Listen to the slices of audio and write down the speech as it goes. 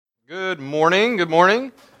Good morning. Good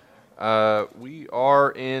morning. We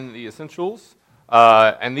are in the essentials,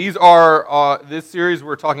 and these are this series.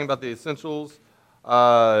 We're talking about the essentials.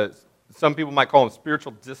 Some people might call them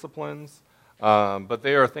spiritual disciplines, but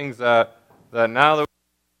they are things that now that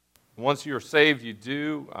once you are saved, you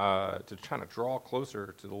do to kind of draw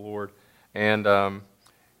closer to the Lord. And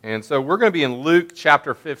so we're going to be in Luke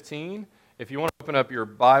chapter 15. If you want to open up your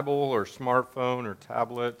Bible or smartphone or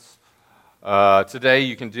tablets. Today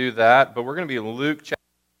you can do that, but we're going to be in Luke chapter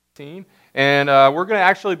 15, and we're going to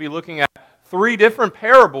actually be looking at three different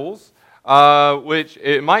parables, which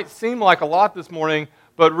it might seem like a lot this morning,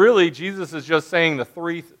 but really Jesus is just saying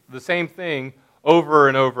the same thing over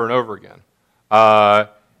and over and over again.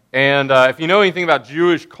 If you know anything about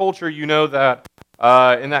Jewish culture, you know that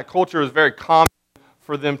in that culture it was very common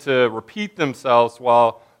for them to repeat themselves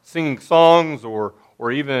while singing songs or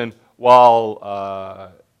even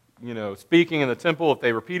while speaking in the temple. If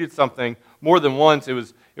they repeated something more than once, it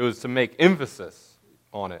was to make emphasis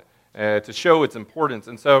on it, to show its importance.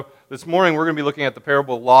 And so this morning we're going to be looking at the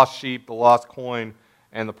parable of the lost sheep, the lost coin,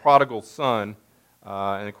 and the prodigal son.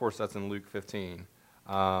 And of course that's in Luke 15.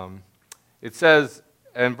 It says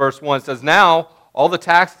in verse 1, it says, "Now all the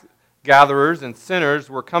tax gatherers and sinners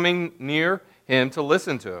were coming near him to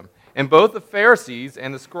listen to him. And both the Pharisees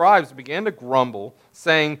and the scribes began to grumble,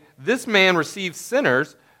 saying, 'This man receives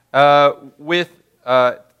sinners and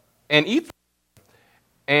eats.'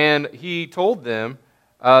 And he told them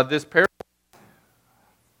this parable: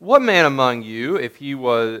 'What man among you, if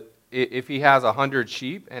he has 100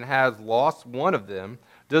 sheep and has lost one of them,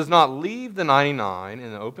 does not leave the 99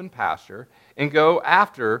 in the open pasture and go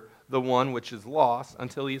after the one which is lost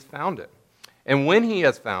until he has found it? And when he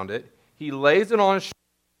has found it, he lays it on his shoulders,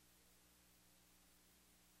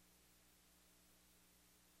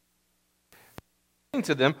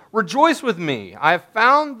 to them, "Rejoice with me, I have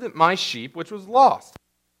found my sheep which was lost."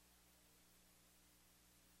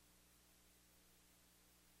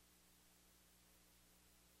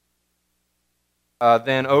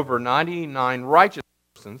 Than over 99 righteous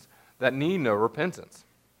persons that need no repentance.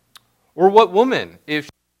 Or what woman, if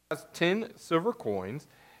she has 10 silver coins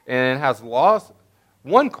and has lost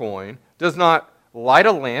one coin, does not light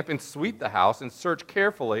a lamp and sweep the house and search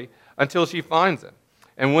carefully until she finds it?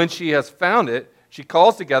 And when she has found it, she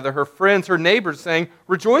calls together her friends, her neighbors, saying,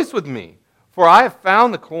 "Rejoice with me, for I have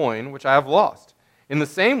found the coin which I have lost." In the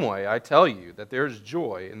same way, I tell you that there is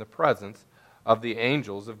joy in the presence of the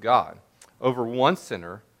angels of God over one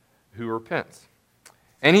sinner who repents.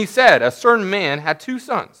 And he said, "A certain man had 2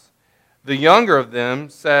 sons. The younger of them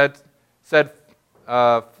said to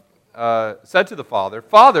the father,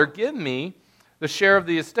 'Father, give me the share of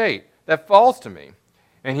the estate that falls to me.'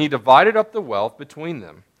 And he divided up the wealth between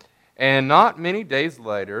them. And not many days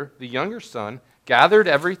later, the younger son gathered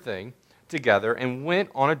everything together and went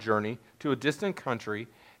on a journey to a distant country,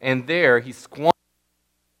 and there he squandered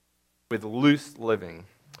with loose living.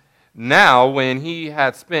 Now, when he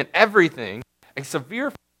had spent everything, a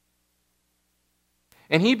severe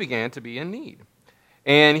and he began to be in need.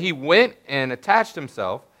 And he went and attached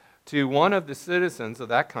himself to one of the citizens of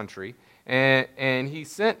that country, and he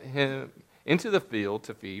sent him into the field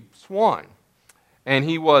to feed swine. And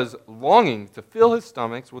he was longing to fill his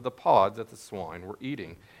stomach with the pods that the swine were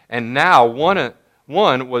eating. And now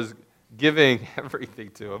one was giving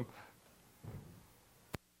everything to him.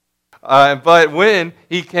 But when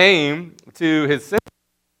he came to his senses,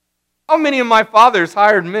 'How many of my father's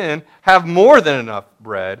hired men have more than enough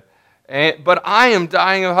bread, but I am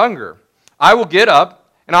dying of hunger? I will get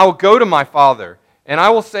up and I will go to my father, and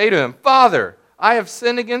I will say to him, Father, I have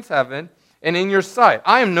sinned against heaven and in your sight.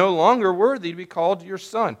 I am no longer worthy to be called your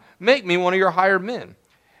son. Make me one of your hired men.'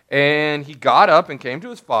 And he got up and came to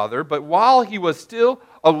his father, but while he was still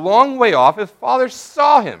a long way off, his father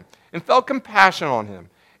saw him and felt compassion on him.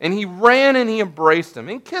 And he ran and he embraced him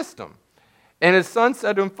and kissed him. And his son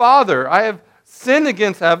said to him, 'Father, I have sinned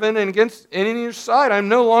against heaven and in your sight. I am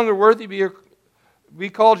no longer worthy to be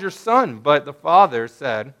called your son.' But the father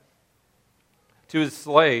said to his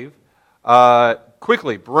slave,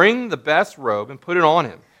 'Quickly, bring the best robe and put it on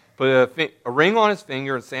him. Put a ring on his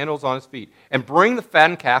finger and sandals on his feet. And bring the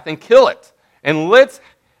fattened calf and kill it. And let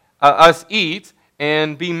us eat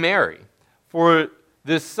and be merry. For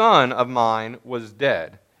this son of mine was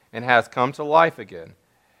dead and has come to life again.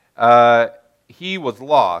 He was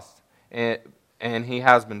lost and he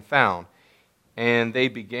has been found.' And they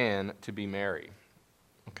began to be merry."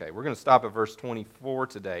 Okay, we're going to stop at verse 24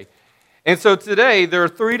 today. And so today, there are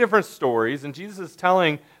 3 different stories, and Jesus is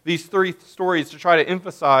telling these 3 stories to try to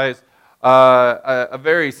emphasize a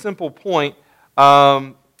very simple point.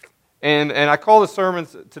 And I call the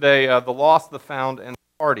sermons today The Lost, the Found, and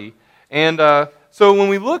the Party. And so when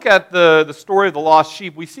we look at the story of the lost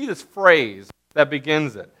sheep, we see this phrase that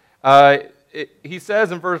begins it. He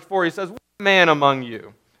says in verse 4, he says, "What man among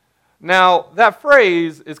you?" Now, that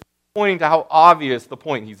phrase is pointing to how obvious the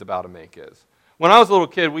point he's about to make is. When I was a little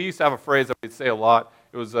kid, we used to have a phrase that we'd say a lot.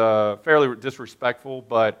 It was fairly disrespectful,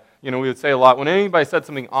 but we would say a lot. When anybody said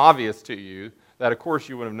something obvious to you, that of course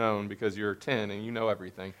you would have known because you're 10 and you know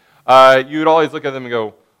everything, you would always look at them and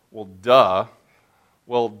go, "Well, duh."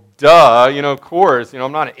 Well, duh, of course.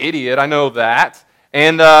 I'm not an idiot. I know that.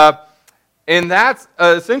 And that's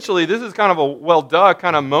essentially, this is kind of a well, duh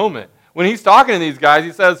kind of moment. When he's talking to these guys,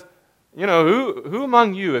 he says, who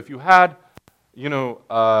among you, if you had,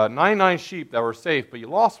 99 sheep that were safe, but you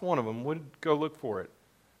lost one of them, would go look for it?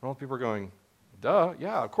 And all the people are going, duh,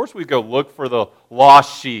 yeah, of course we'd go look for the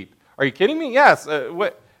lost sheep. Are you kidding me? Yes.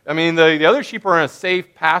 The other sheep are in a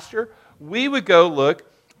safe pasture. We would go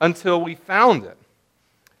look until we found it.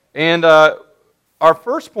 And our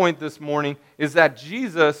first point this morning is that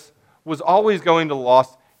Jesus was always going to the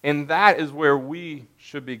lost, and that is where we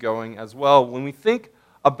should be going as well. When we think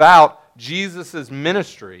about Jesus'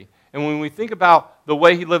 ministry, and when we think about the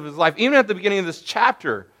way he lived his life, even at the beginning of this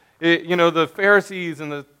chapter, the Pharisees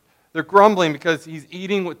and they're grumbling because he's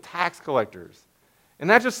eating with tax collectors. And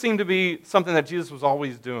that just seemed to be something that Jesus was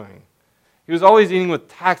always doing. He was always eating with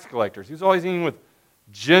tax collectors. He was always eating with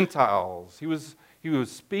Gentiles. He was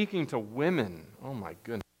speaking to women. Oh my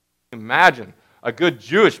goodness. Imagine a good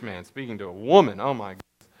Jewish man speaking to a woman. Oh my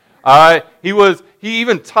goodness. He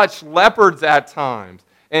even touched leopards at times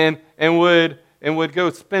and would go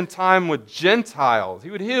spend time with Gentiles. He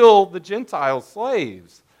would heal the Gentile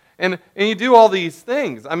slaves. And you do all these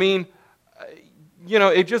things. I mean,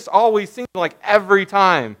 it just always seemed like every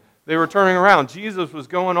time they were turning around, Jesus was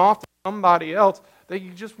going off to somebody else that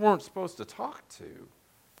you just weren't supposed to talk to.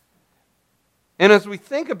 And as we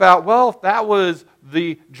think about, if that was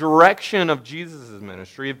the direction of Jesus'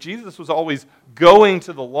 ministry, if Jesus was always going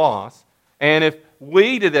to the lost, and if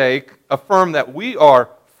we today affirm that we are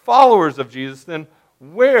followers of Jesus, then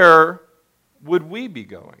where would we be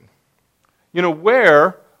going?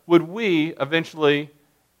 Where would we eventually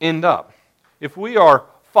end up? If we are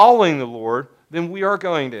following the Lord, then we are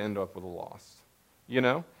going to end up with the lost.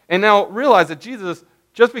 And now realize that Jesus,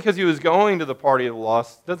 just because he was going to the party of the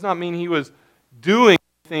lost, does not mean he was doing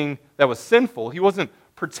anything that was sinful. He wasn't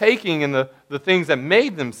partaking in the things that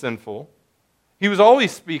made them sinful. He was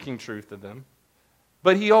always speaking truth to them.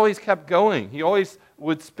 But he always kept going. He always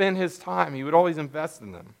would spend his time. He would always invest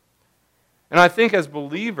in them. And I think as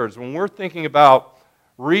believers, when we're thinking about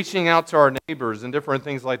reaching out to our neighbors and different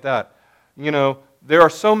things like that, there are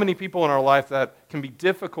so many people in our life that can be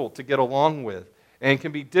difficult to get along with and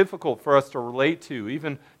can be difficult for us to relate to,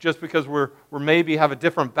 even just because we're maybe have a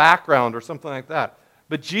different background or something like that.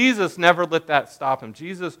 But Jesus never let that stop him.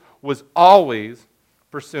 Jesus was always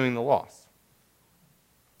pursuing the lost.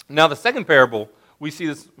 Now, the second parable we see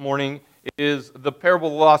this morning is the parable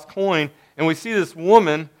of the lost coin, and we see this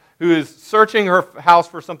woman who is searching her house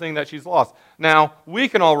for something that she's lost. Now, we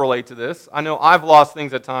can all relate to this. I know I've lost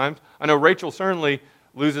things at times. I know Rachel certainly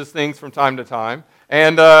loses things from time to time.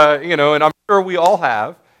 And, and I'm sure we all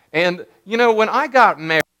have. And, when I got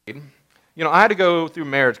married, I had to go through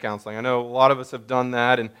marriage counseling. I know a lot of us have done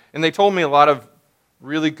that. And they told me a lot of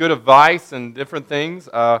really good advice and different things.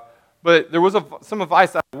 But there was some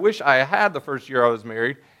advice I wish I had the first year I was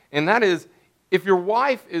married. And that is, if your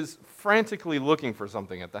wife is frantically looking for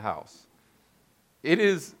something at the house, it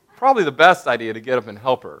is probably the best idea to get up and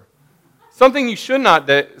help her. Something you should not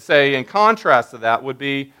say in contrast to that would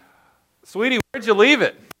be, "Sweetie, where'd you leave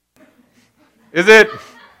it? Is it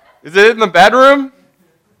in the bedroom?"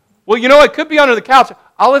 Well, it could be under the couch.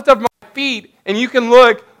 I'll lift up my feet and you can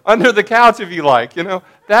look under the couch if you like.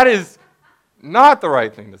 That is not the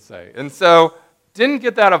right thing to say. And so, didn't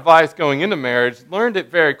get that advice going into marriage, learned it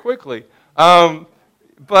very quickly.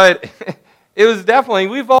 But it was definitely,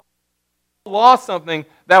 we've all lost something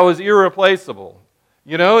that was irreplaceable.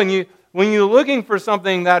 And when you're looking for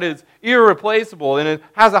something that is irreplaceable and it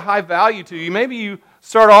has a high value to you, maybe you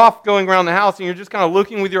start off going around the house and you're just kind of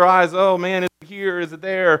looking with your eyes, "Oh man, is it here? Is it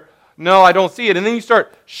there? No, I don't see it." And then you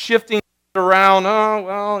start shifting it around. "Oh,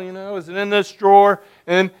 well, is it in this drawer?"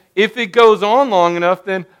 And if it goes on long enough,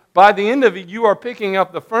 then by the end of it, you are picking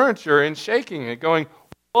up the furniture and shaking it, going,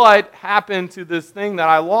 "What happened to this thing that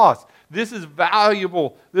I lost? This is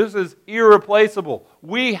valuable. This is irreplaceable.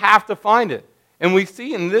 We have to find it." And we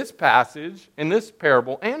see in this passage, in this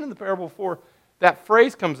parable, and in the parable before, that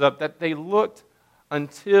phrase comes up that they looked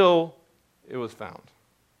until it was found.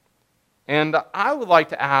 And I would like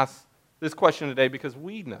to ask this question today because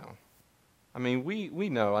we know. I mean, we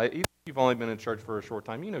know. Even if you've only been in church for a short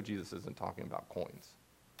time, you know Jesus isn't talking about coins.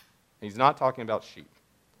 He's not talking about sheep.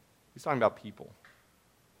 He's talking about people.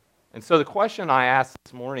 And so the question I asked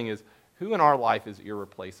this morning is, who in our life is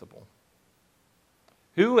irreplaceable?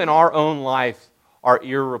 Who in our own life are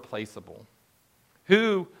irreplaceable?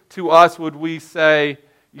 Who to us would we say,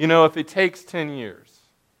 you know, if it takes 10 years,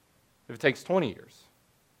 if it takes 20 years,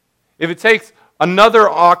 if it takes another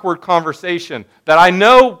awkward conversation that I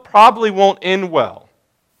know probably won't end well,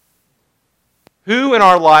 who in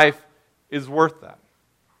our life is worth that?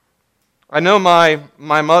 I know my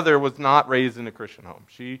mother was not raised in a Christian home.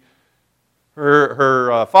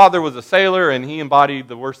 Her father was a sailor, and he embodied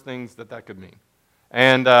the worst things that could mean.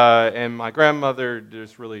 And my grandmother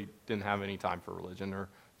just really didn't have any time for religion or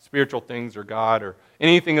spiritual things or God or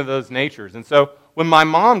anything of those natures. And so when my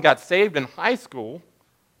mom got saved in high school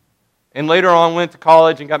and later on went to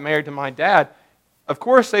college and got married to my dad, of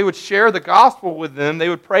course they would share the gospel with them. They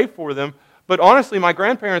would pray for them. But honestly, my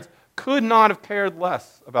grandparents could not have cared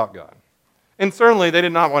less about God. And certainly they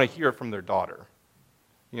did not want to hear it from their daughter.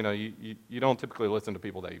 You know, you don't typically listen to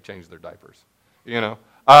people that you changed their diapers, you know.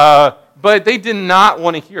 But they did not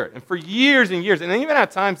want to hear it. And for years and years, and even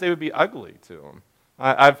at times they would be ugly to them.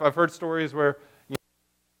 I've heard stories where, you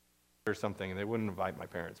know, or something, and they wouldn't invite my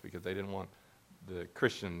parents because they didn't want the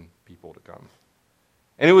Christian people to come.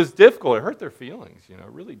 And it was difficult. It hurt their feelings, you know,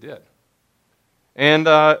 it really did. And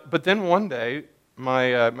but then one day,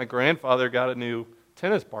 my grandfather got a new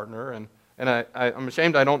tennis partner, and I'm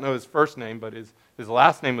ashamed I don't know his first name, but his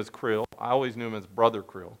last name was Krill. I always knew him as Brother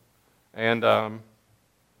Krill. And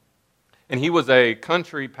he was a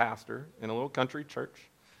country pastor in a little country church.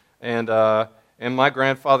 And my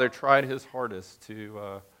grandfather tried his hardest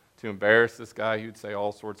to embarrass this guy. He would say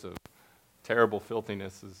all sorts of terrible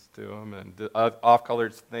filthinesses to him and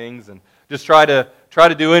off-colored things, and just try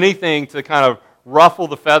to do anything to kind of ruffle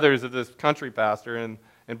the feathers of this country pastor. And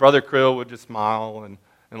Brother Krill would just smile and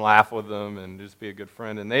laugh with them and just be a good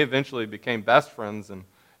friend. And they eventually became best friends, and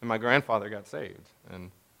my grandfather got saved, and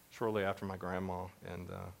shortly after my grandma. And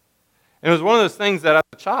it was one of those things that as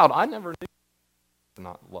a child, I never knew to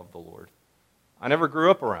not love the Lord. I never grew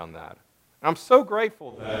up around that. And I'm so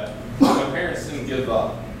grateful that my parents didn't give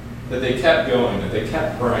up, that they kept going, that they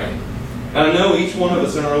kept praying. And I know each one of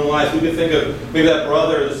us in our own lives, we could think of maybe that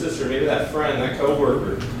brother or the sister, maybe that friend, that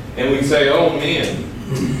coworker, and we'd say, oh man,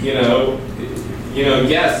 you know,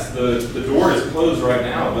 yes, the door is closed right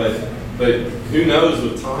now, but who knows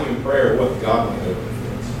with time and prayer what God might open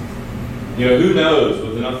for us. You know, who knows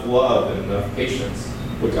with enough love and enough patience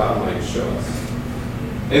what God might show us.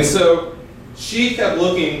 And so she kept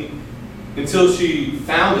looking until she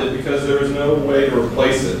found it because there was no way to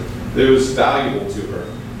replace it that was valuable to her.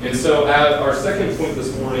 And so our second point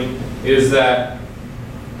this morning is that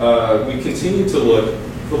we continue to look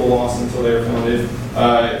for the lost until they are found.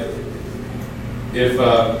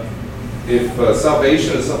 If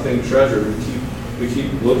salvation is something treasured, we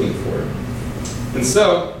keep looking for it. And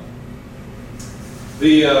so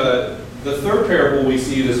the third parable we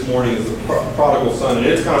see this morning is the prodigal son, and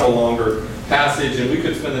it's kind of a longer passage, and we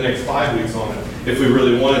could spend the next 5 weeks on it if we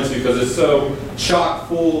really wanted to, because it's so chock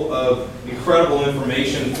full of incredible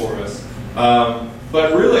information for us.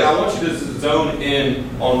 But really, I want you to zone in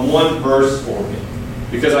on one verse for me,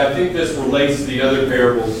 because I think this relates to the other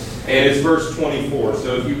parables, and it's verse 24.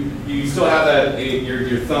 So if you still have that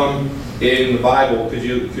your thumb in the Bible, could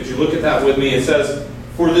you look at that with me? It says,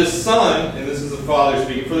 "For this son," and this is the father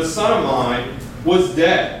speaking, "for this son of mine was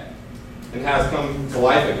dead and has come to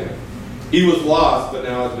life again. He was lost, but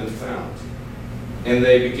now has been found." And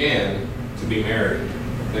they began to be merry.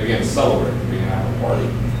 They began to celebrate, they began to have a party.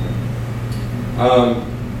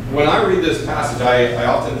 When I read this passage, I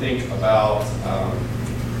often think about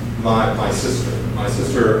my sister. My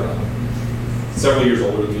sister, several years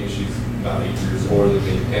older than me, she's about 8 years older than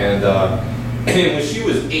me. And when she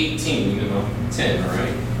was 18, 10,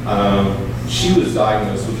 right? She was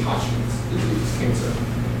diagnosed with Hodgkin's disease, cancer.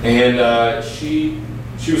 And she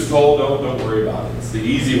was told, don't worry about it. It's the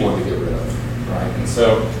easy one to get rid of, right? And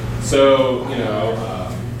so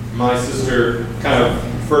my sister kind of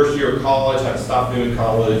first year of college had to stop doing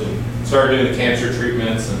college and started doing the cancer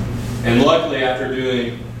treatments. And luckily, after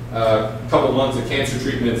doing a couple months of cancer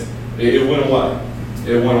treatments, it went away.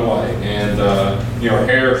 It went away. And, her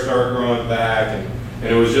hair started growing back. And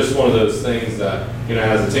it was just one of those things that,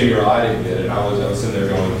 as a 10-year-old, I didn't get it. I was sitting there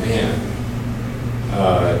going, man,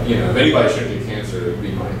 if anybody shouldn't get cancer, it would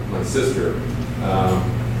be my sister.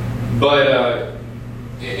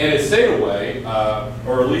 And it stayed away,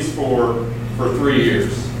 or at least for 3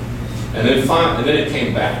 years. And then it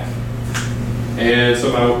came back. And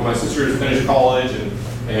so my sister has finished college,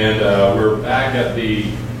 and we're back at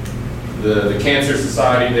the Cancer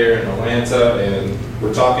Society there in Atlanta, and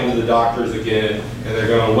we're talking to the doctors again, and they're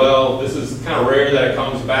going, well, this is kind of rare that it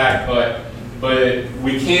comes back, but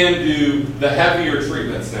we can do the heavier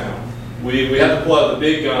treatments now. We have to pull out the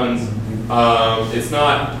big guns. It's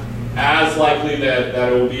not as likely that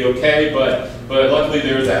it will be okay, but luckily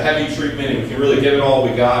there's a heavy treatment, and we can really give it all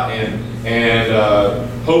we got, and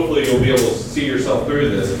hopefully you'll be able to see yourself through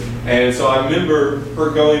this. And so I remember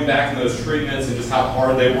her going back in those treatments and just how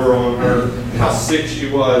hard they were on her, and how sick she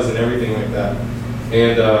was, and everything like that.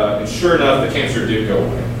 And sure enough, the cancer did go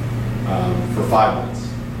away for 5 months,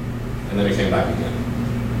 and then it came back again.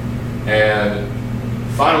 And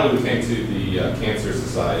finally, we came to the Cancer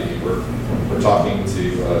Society. We're talking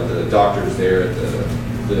to the doctors there at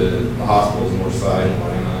the hospitals in Northside and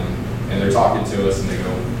Atlanta, and they're talking to us, and they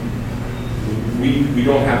go, we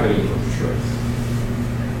don't have any more choice.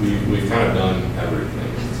 We've kind of done everything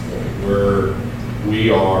at this point. We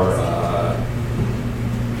are,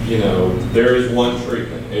 there is one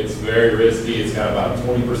treatment. It's very risky. It's got about a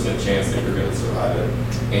 20% chance that you're going to survive it.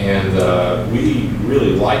 And we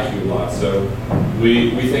really like you a lot. So we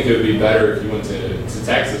think it would be better if you went to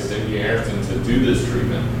Texas, to Indiana, Ayrton, to do this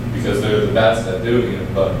treatment, because they're the best at doing it.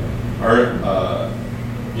 But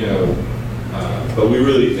we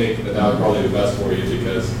really think that would probably be the best for you,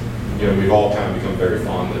 because we've all kind of become very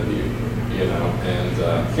fond of you, and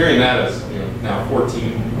hearing that as, now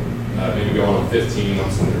 14, maybe going on 15,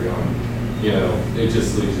 I'm sitting there going, it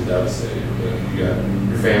just leaves you devastated.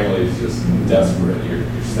 Your family is just desperate, you're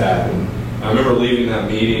sad. And I remember leaving that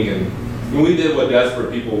meeting, and when we did what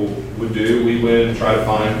desperate people would do, we went and tried to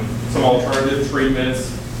find some alternative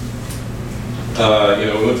treatments. We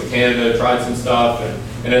went to Canada, tried some stuff,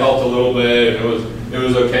 and it helped a little bit, and it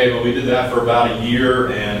was okay, but we did that for about a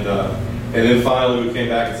year, and then finally we came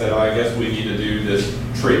back and said, I guess we need to do this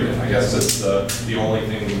treatment. I guess it's the only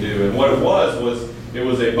thing we do. And what it was it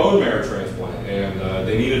was a bone marrow transplant, and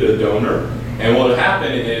they needed a donor. And what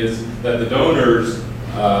happened is that the donors,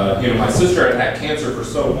 my sister had cancer for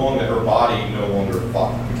so long that her body no longer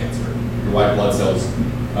fought the cancer. Your white blood cells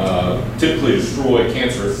typically destroy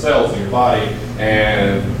cancerous cells in your body,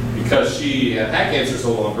 and because she had cancer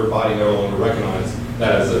so long, her body no longer recognized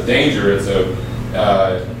that as a danger. And so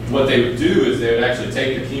what they would do is they would actually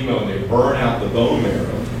take the chemo and they would burn out the bone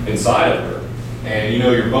marrow inside of her. And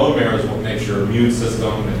your bone marrow is what makes your immune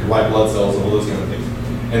system and your white blood cells and all those kind of things.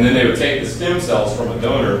 And then they would take the stem cells from a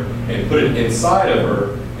donor and put it inside of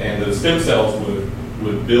her, and the stem cells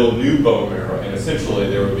would build new bone marrow, and essentially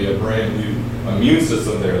there would be a brand new immune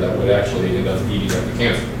system there that would actually end up eating up the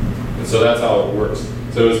cancer. And so that's how it works.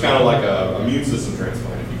 So it was kind of like an immune system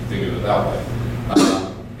transplant, if you can think of it that way.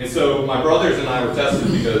 And so my brothers and I were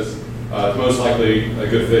tested because it's most likely a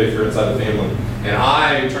good fit if you're inside the family. And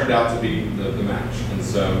I turned out to be the match. And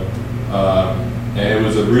so, and it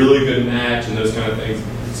was a really good match and those kind of things.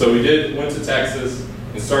 So we went to Texas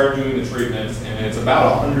and started doing the treatments, and it's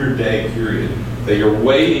about a 100-day period that you're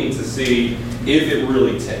waiting to see if it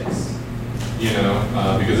really takes,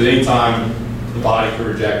 because at any time the body could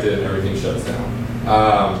reject it and everything shuts down.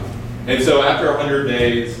 And so after 100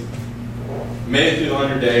 days, made it through the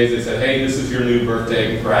 100 days, they said, hey, this is your new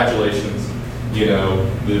birthday, congratulations.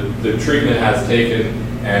 The treatment has taken,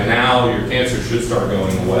 and now your cancer should start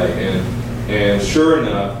going away. And sure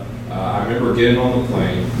enough, I remember getting on the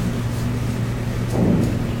plane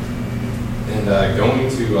and going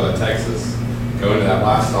to Texas, going to that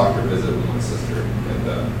last doctor visit with my sister,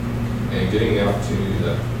 and getting the opportunity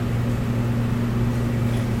to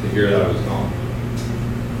hear that I was gone,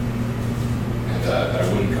 and that I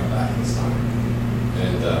wouldn't come back this time.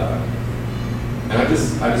 And I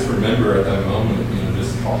just remember at that moment,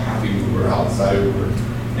 just how happy we were, how excited we were,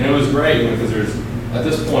 and it was great because at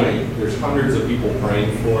this point there's hundreds of people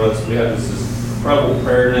praying for us. We had this incredible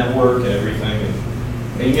prayer network and everything,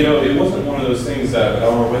 and it wasn't one of those things that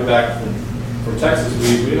on our way back from Texas we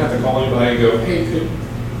didn't have to call anybody and go, hey, could you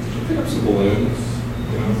pick up some balloons?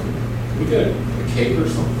 Could we get a cake or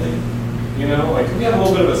something? Could we have a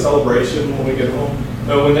little bit of a celebration when we get home?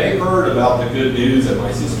 No, when they heard about the good news that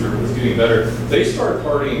my sister was getting better, they started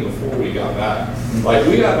partying before we got back. Like,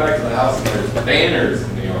 we got back to the house and there's banners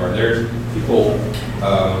in the yard. There's people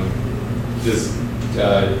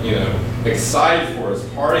excited for us,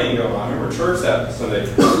 partying going on. I remember church that Sunday,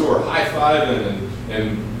 we were high-fiving,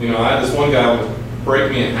 and I had this one guy who would break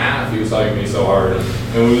me in half. He was hugging me so hard,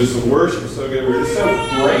 and we just worshiped so good. We were just so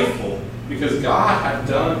grateful because God had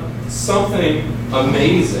done something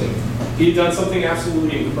amazing. He'd done something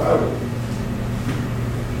absolutely incredible.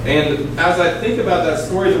 And as I think about that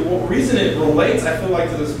story, the reason it relates, I feel like,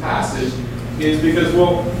 to this passage is because,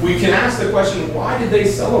 well, we can ask the question, why did they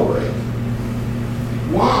celebrate?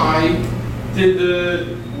 Why did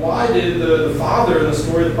the father in the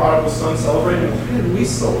story of the prodigal son celebrate, and why did we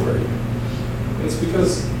celebrate? And it's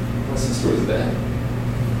because my sister was dead.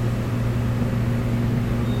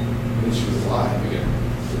 And she was alive again.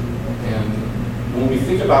 And when we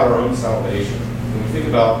think about our own salvation, when we think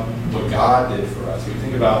about what God did for us, we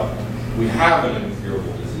think about we have an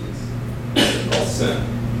incurable disease. It's called sin.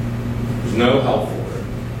 There's no help for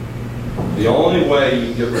it. The only way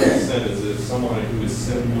you can get rid of sin is if someone who is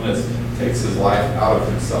sinless takes his life out of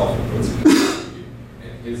himself and puts it into you,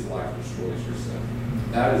 and his life destroys your sin.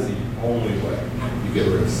 That is the only way you get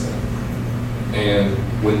rid of sin. And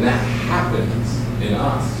when that happens in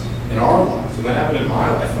us, in our lives, when that happened in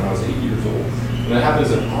my life when I was 8 years old, when that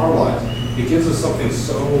happens in our lives, it gives us something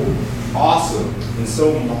so awesome and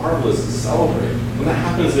so marvelous to celebrate. When that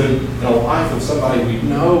happens in a life of somebody we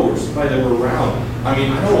know or somebody that we're around, I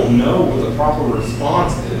mean, I don't know what the proper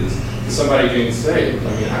response is to somebody getting saved.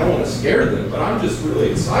 I mean, I don't want to scare them, but I'm just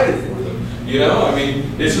really excited for them. You know, I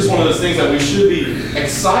mean, it's just one of those things that we should be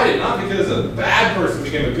excited, not because a bad person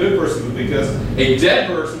became a good person, but because a dead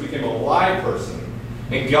person became a live person.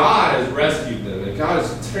 And God has rescued them, and God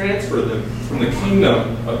has transferred them from the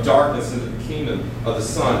kingdom of darkness into the kingdom of the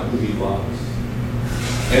Son who He loves.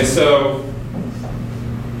 And so,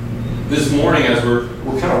 this morning, as we're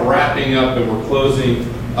kind of wrapping up and we're closing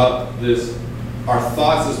up our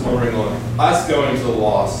thoughts this morning on us going to the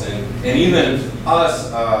lost, and even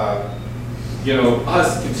us,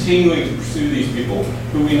 us continuing to pursue these people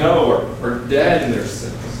who we know are dead in their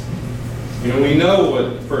sins. You know, we know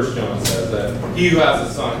what 1 John says, that he who has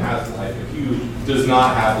the Son has life, and he who does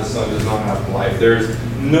not have the Son does not have life. There's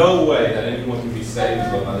no way that anyone can be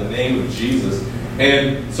saved but by the name of Jesus.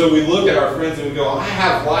 And so we look at our friends and we go, I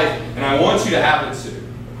have life, and I want you to have it too.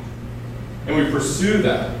 And we pursue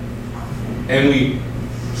that. And we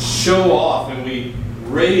show off and we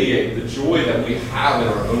radiate the joy that we have in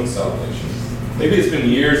our own salvation. Maybe it's been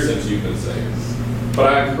years since you've been saved,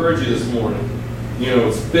 but I encourage you this morning,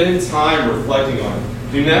 spend time reflecting on it.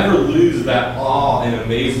 Do never lose that awe and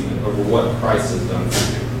amazement over what Christ has done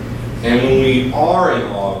for you. And when we are in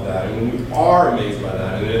awe of that, and when we are amazed by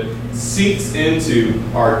that, and it seeps into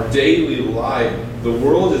our daily life, the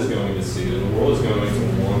world is going to see it, and the world is going to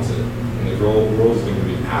want it, and the world is going to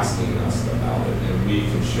be asking us about it, and we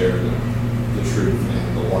can share the truth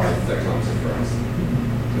and the life that comes in Christ.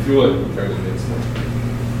 If you would, pray with me this morning.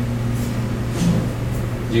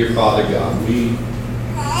 Dear Father God, we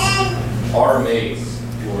are amazed,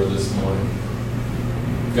 Lord, this morning.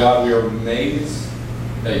 God, we are amazed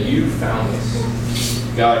that you found us.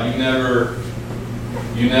 God, you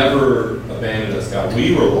never abandoned us, God.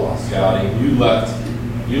 We were lost, God, and you left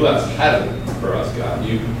heaven for us, God.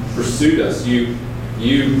 You pursued us. You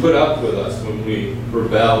put up with us when we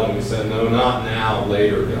rebelled and we said, no, not now,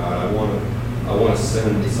 later, God. I want to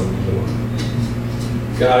sin some more.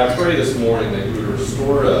 God, I pray this morning that you would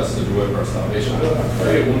restore us the joy of our salvation. I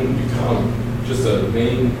pray it wouldn't become just a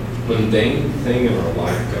mundane thing in our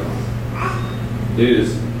life, God. It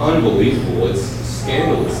is unbelievable. It's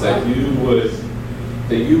scandalous that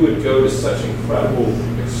you would go to such incredible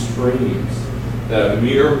extremes that a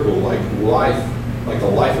miracle like the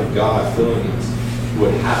life of God filling us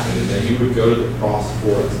would happen, and that you would go to the cross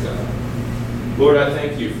for us, God. Lord, I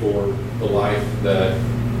thank you for the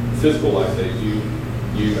physical life that you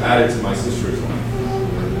added to my sister's life.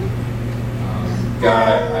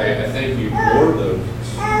 God, I thank you, Lord,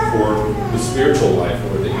 for the spiritual life,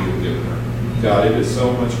 Lord, that you have given her. God, it is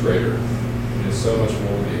so much greater. It is so much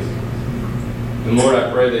more amazing. And Lord,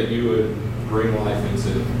 I pray that you would bring life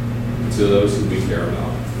into those who we care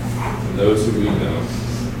about, and those who we know.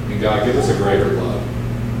 And God, give us a greater love,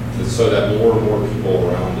 so that more and more people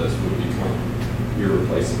around us would become your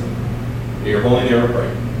replacement. In your holy name I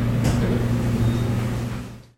pray.